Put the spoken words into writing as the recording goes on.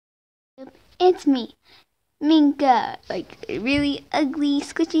It's me, Minka, like a really ugly,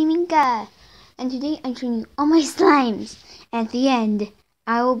 squishy Minka. And today I'm showing you all my slimes. And at the end,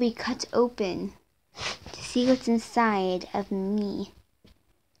 I will be cut open to see what's inside of me.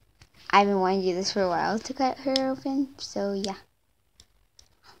 I've been wanting to do this for a while to cut her open, so yeah.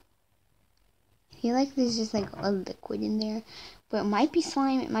 I feel like there's just like a liquid in there, but it might be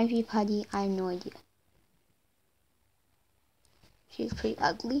slime, it might be putty, I have no idea. She's pretty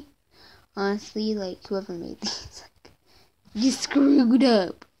ugly. Honestly, like, whoever made these, like, you screwed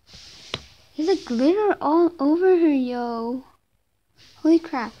up. There's like glitter all over her, yo. Holy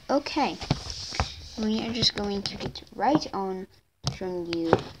crap. Okay. We are just going to get right on showing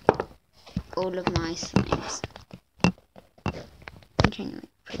you all of my slimes. I'm trying to like,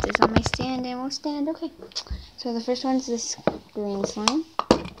 put this on my stand and we'll stand. Okay. So the first one's this green slime.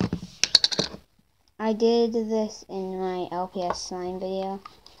 I did this in my LPS slime video.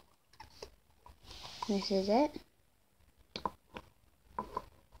 This is it.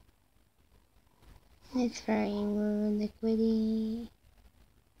 It's very liquidy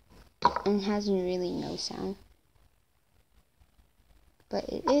and has really no sound, but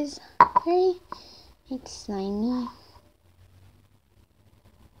it is very like slimy.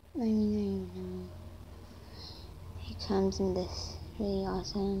 I don't know. It comes in this really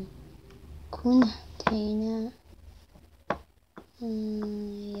awesome container.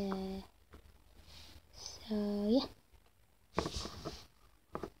 Yeah. So yeah.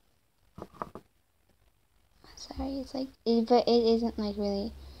 Sorry, it's like, but it isn't like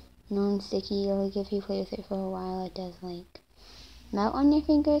really non-sticky. Like if you play with it for a while, it does like melt on your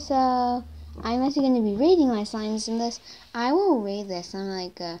finger. So I'm actually going to be rating my slimes in this. I will rate this. I'm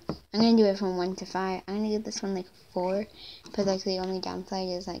going to do it from 1 to 5. I'm going to give this one like 4, but like the only downside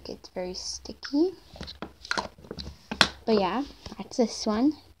is like it's very sticky. But yeah, that's this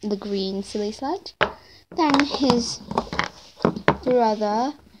one, the green silly sludge. Then his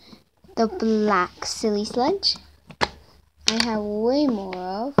brother, the black silly sludge. I have way more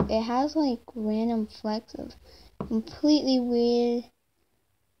of. It has like random flecks of completely weird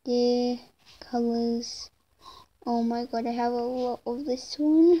colors. Oh my god, I have a lot of this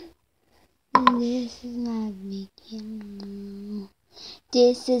one. And this is my big hello.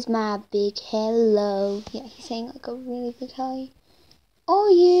 This is my big hello. Yeah, he's saying like a really big hello. Oh,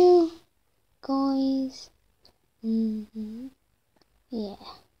 you guys. Yeah.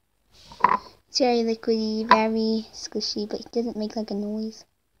 It's very liquidy, very squishy, but it doesn't make like a noise.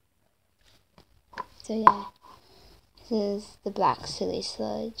 So yeah, this is the black silly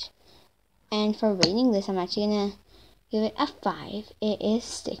sludge. And for rating this, I'm actually gonna give it a 5. It is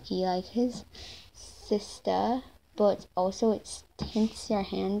sticky like his sister, but also it tints your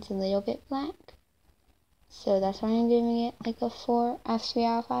hands a little bit black. So that's why I'm giving it like a 3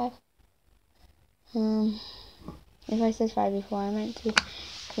 out of 5. If I said 5 before, I meant to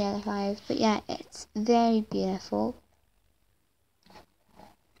 3 out of 5. But yeah, it's very beautiful.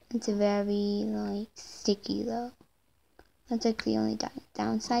 It's very like sticky though. That's like the only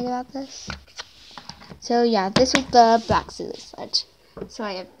downside about this. So yeah, this is the black silly sludge. So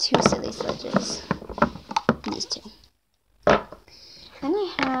I have 2 silly sludges. These 2. Then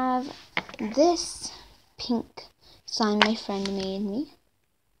I have this pink slime my friend made me.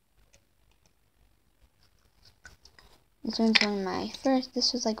 This one's one of my first.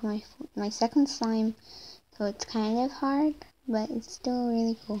 This was like my second slime, so it's kind of hard, but it's still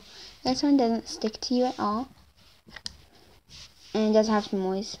really cool. This one doesn't stick to you at all, and it does have some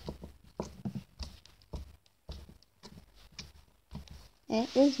noise. It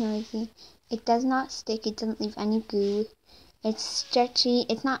is noisy. It does not stick. It doesn't leave any goo. It's stretchy.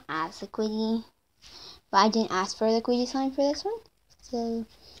 It's not as liquidy, but I didn't ask for a liquidy slime for this one, so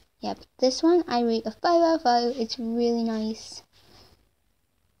yeah. But this one I rate a 5 out of 5. It's really nice.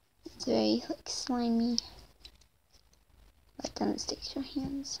 It's very like slimy, but it doesn't stick to your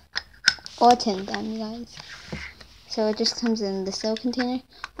hands or tint them, you guys. So it just comes in this little container.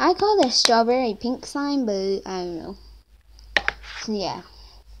 I call this strawberry pink slime, but I don't know. So yeah.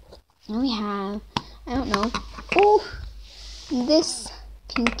 Now we have, I don't know. Oh, this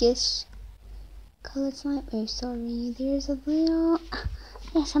pinkish colored slime. Oh, sorry. There's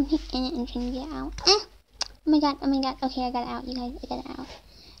something in it. I'm trying to get it out. Oh my god. Oh my god. Okay, I got it out, you guys. I got it out.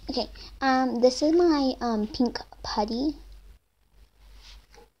 Okay. This is my pink putty.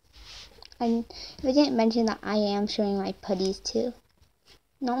 And if I didn't mention that, I am showing my putties too.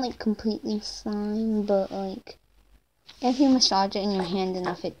 Not like completely slime, but like if you massage it in your hand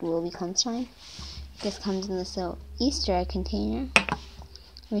enough, it will become slime. This comes in this little Easter egg container.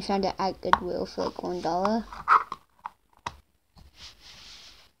 We found it at Goodwill for like $1.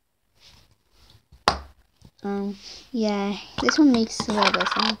 Yeah, this one makes a little bit of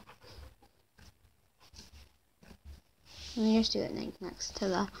sound. Let me just do it next to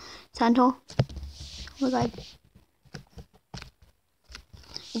the sandal. Oh my god.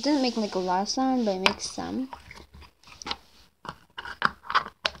 It doesn't make like a lot of sound, but it makes some.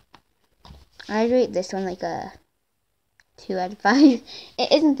 I rate this one like a 2 out of 5.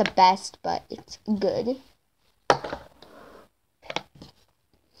 It isn't the best, but it's good.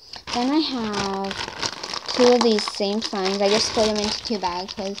 Then I have 2 of these same slimes. I just put them into 2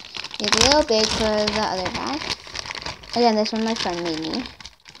 bags because it's a little big for the other bag. Again, this one my friend made me.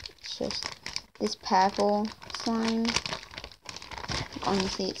 It's just this purple slime.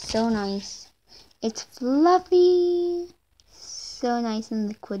 Honestly, it's so nice. It's fluffy. So nice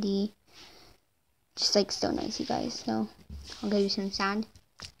and liquidy. Just like so nice, you guys. So I'll give you some sound.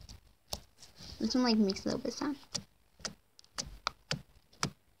 This one like makes a little bit of sound.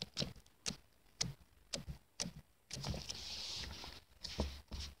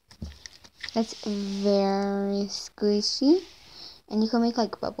 That's very squishy, and you can make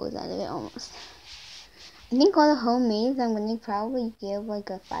like bubbles out of it almost. I think all the homemades I'm gonna probably give like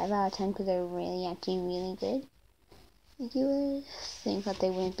a 5 out of 10 because they're actually really good. Like you would think that they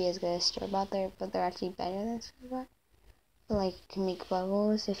wouldn't be as good as store-bought, but they're actually better than store-bought. But like you can make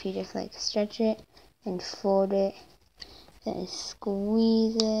bubbles if you just like stretch it and fold it, then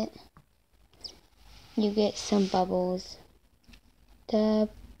squeeze it. You get some bubbles to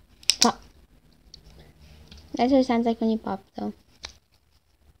pop. That's what it sounds like when you pop though.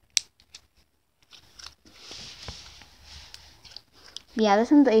 Yeah, this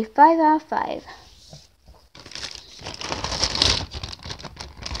one's a 5 out of 5.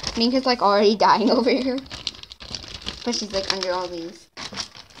 Minka's like already dying over here. But she's like under all these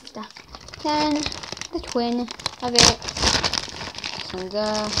stuff. Then the twin of it. This one's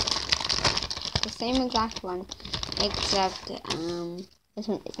the same exact one. Except this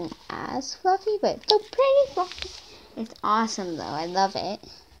one isn't as fluffy, but it's still pretty fluffy. It's awesome though. I love it.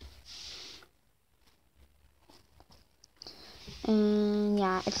 And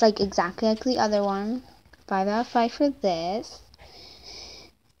yeah, it's like exactly like the other one. 5 out of 5 for this.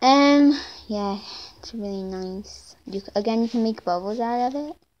 Yeah, it's really nice. Again, you can make bubbles out of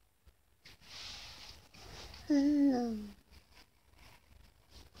it. And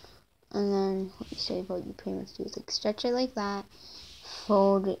then let me show you what you pretty much do is like stretch it like that,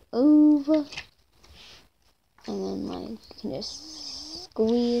 fold it over, and then like you can just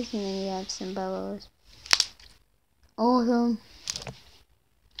squeeze, and then you have some bubbles. Awesome.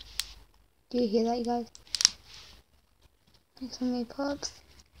 Do you hear that, you guys? Like so many pops.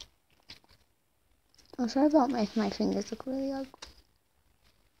 I'm sorry about my fingers look really ugly.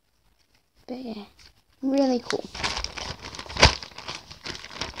 But yeah, really cool.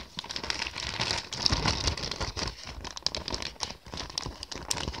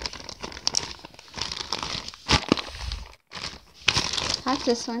 That's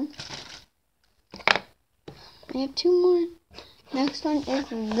this one. I have 2 more. Next one is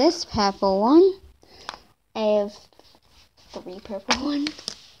this purple one. I have 3 purple ones.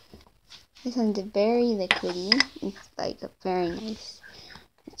 This one's very liquidy. It's like a very nice.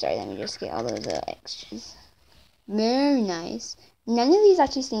 Sorry, let me just get all those extras. Very nice. None of these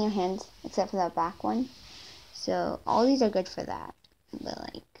actually stay in your hands except for that back one. So all these are good for that. But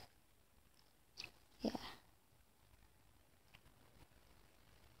like, yeah.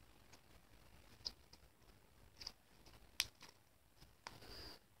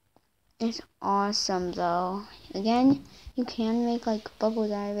 It's awesome though. Again, you can make like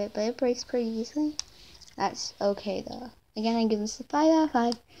bubbles out of it, but it breaks pretty easily. That's okay though. Again, I give this a 5 out of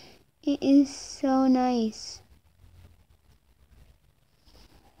 5. It is so nice.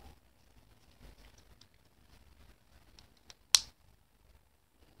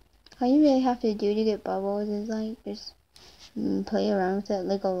 All you really have to do to get bubbles is like just play around with it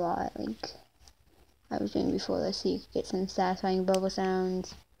like a lot, like I was doing before this, so you could get some satisfying bubble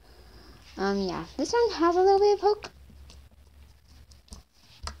sounds. Yeah, this one has a little bit of poke.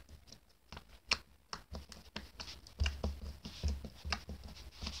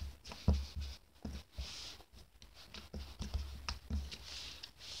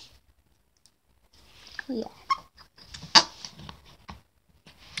 Yeah.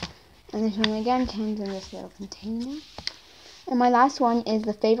 And this one again comes in this little container. And my last one is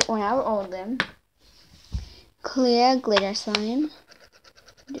the favorite one out of all of them. Clear glitter slime.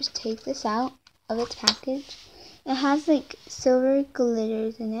 Just take this out of its package. It has like silver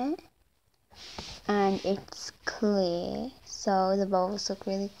glitters in it. And it's clear. So the bubbles look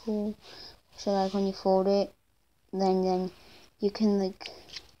really cool. So like when you fold it, then you can like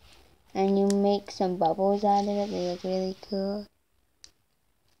and you make some bubbles out of it. They look really cool.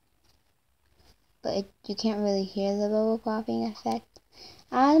 But you can't really hear the bubble popping effect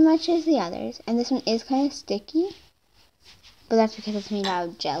as much as the others. And this one is kind of sticky, but that's because it's made out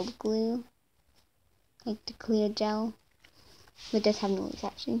of gel glue, like the clear gel. But it does have noise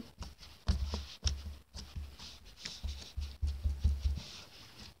actually.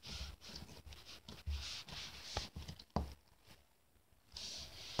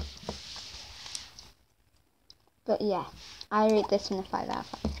 But yeah, I rate this one a 5 out of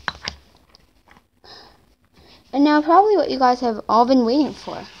 5. And now probably what you guys have all been waiting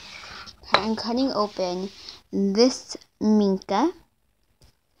for. I'm cutting open this Minka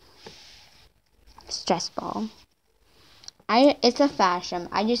stress ball. It's a fashion.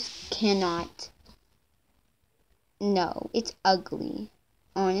 I just cannot. No, it's ugly.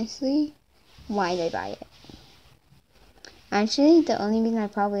 Honestly, why did I buy it? Actually, the only reason I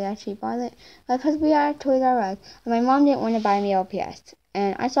probably actually bought it was because we are at Toys R Us, and my mom didn't want to buy me LPS.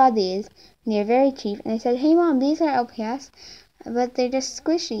 And I saw these, and they're very cheap, and I said, hey mom, these are LPS, but they're just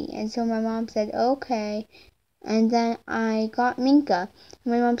squishy. And so my mom said, okay. And then I got Minka.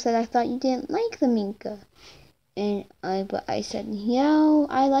 And my mom said, I thought you didn't like the Minka. But I said, yo,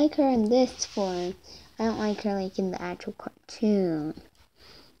 I like her in this form. I don't like her like in the actual cartoon.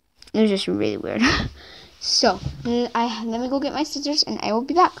 It was just really weird. So, let me go get my scissors and I will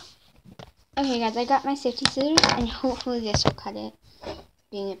be back. Okay guys, I got my safety scissors and hopefully this will cut it.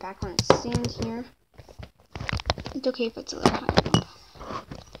 Getting it back on its stand here. It's okay if it's a little higher.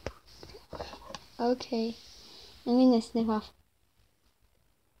 Okay, I'm gonna snip off.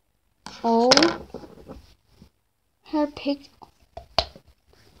 Oh, her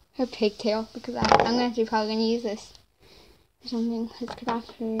pigtail, because I'm actually probably gonna use this or something. Let's cut off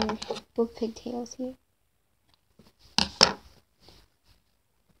her both pigtails here.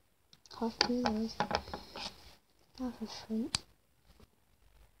 Off through those. Off her front.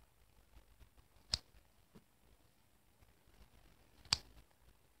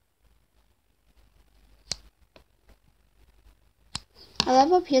 I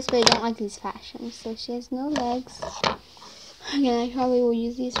love LPS, but I don't like these fashions. So she has no legs. Again, I probably will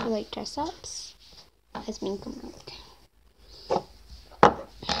use these for like dress ups as Minka milk.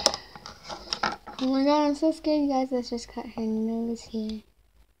 Oh my god, I'm so scared, you guys. Let's just cut her nose here.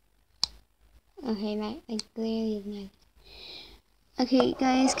 Okay, I clearly have not. Okay,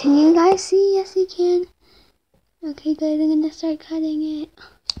 guys, can you guys see? Yes, you can. Okay, guys, I'm gonna start cutting it.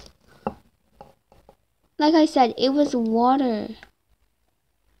 Like I said, it was water.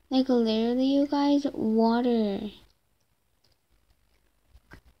 Like literally, you guys, water.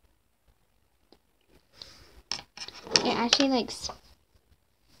 It actually like.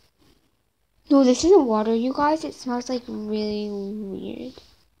 No, this isn't water, you guys. It smells like really weird.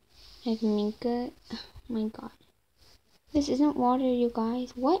 Like Minka. Oh my god. This isn't water, you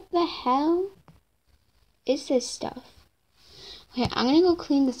guys. What the hell is this stuff? Okay, I'm gonna go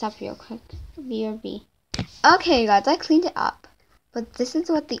clean this up real quick. BRB. Okay, guys, I cleaned it up. But this is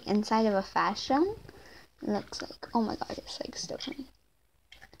what the inside of a fashion looks like. Oh my god, it's like still funny.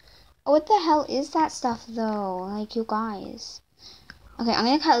 What the hell is that stuff though? Like, you guys. Okay, I'm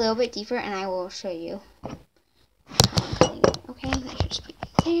gonna cut a little bit deeper and I will show you. Okay, let's just put it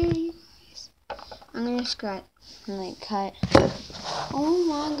there, you guys. I'm gonna scratch and like cut. Oh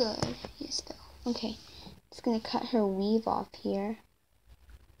my god. Yes, though. Okay, just gonna cut her weave off here.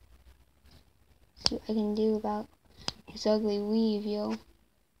 See what I can do about this ugly weave, yo.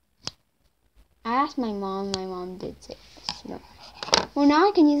 I asked my mom did say this. No. Well, now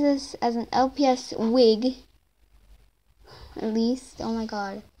I can use this as an LPS wig. At least. Oh my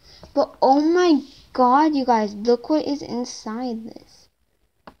god. But oh my god, you guys, look what is inside this.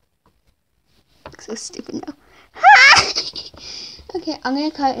 Looks so stupid now. Okay, I'm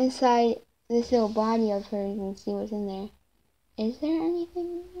gonna cut inside this little body of hers and see what's in there. Is there anything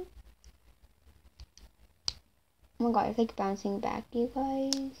in there? Oh my god, it's like bouncing back, you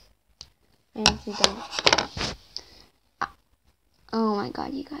guys. I honestly don't. Oh my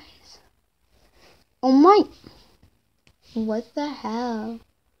god, you guys. Oh my. What the hell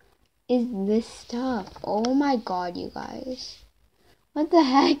is this stuff? Oh my god, you guys. What the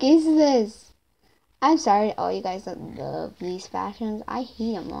heck is this? I'm sorry to all you guys that love these fashions. I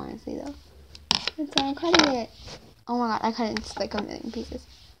hate them, honestly, though. And so I'm cutting it. Oh my god, I cut it into like a million pieces.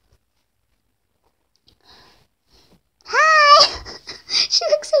 Hi! She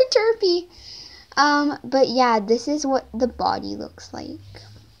looks so derpy. But yeah, this is what the body looks like.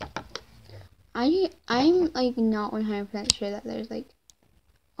 I'm like not 100% sure that there's like,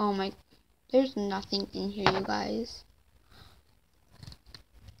 oh my, there's nothing in here, you guys.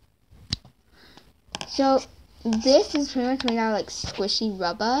 So this is pretty much made out of like squishy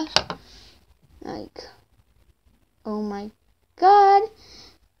rubber. Like, oh my god.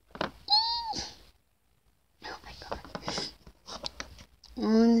 Oh my god.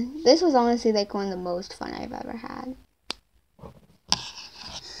 This was honestly like one of the most fun I've ever had.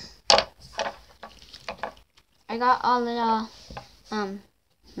 I got all little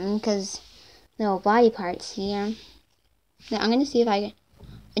because little body parts here. Now I'm gonna see if I can.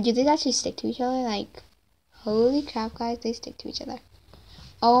 Do these actually stick to each other? Like, holy crap, guys, they stick to each other.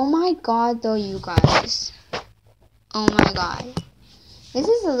 Oh my god, though, you guys. Oh my god. This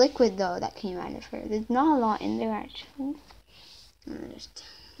is the liquid, though, that came out of her. There's not a lot in there, actually. I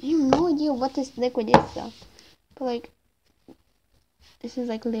have no idea what this liquid is, though. But, like, this is,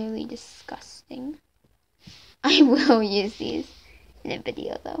 like, literally disgusting. I will use these in a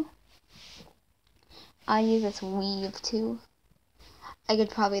video, though. I'll use this weave, too. I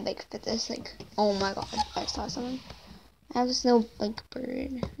could probably, like, fit this, like, oh my god, I saw someone. I have this little, like,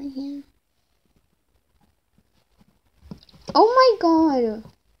 bird right here. Oh my god!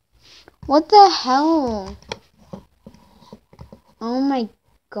 What the hell? Oh my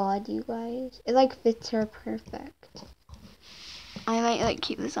god, you guys. It, like, fits her perfect. I might, like,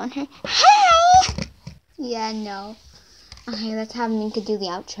 keep this on her. Hi! Yeah, no. Okay, let's have Minka do the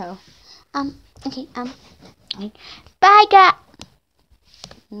outro. Okay. Bye, guys!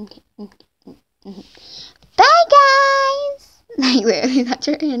 Okay. Bye, guys! Like, literally, that's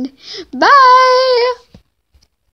her end. Bye!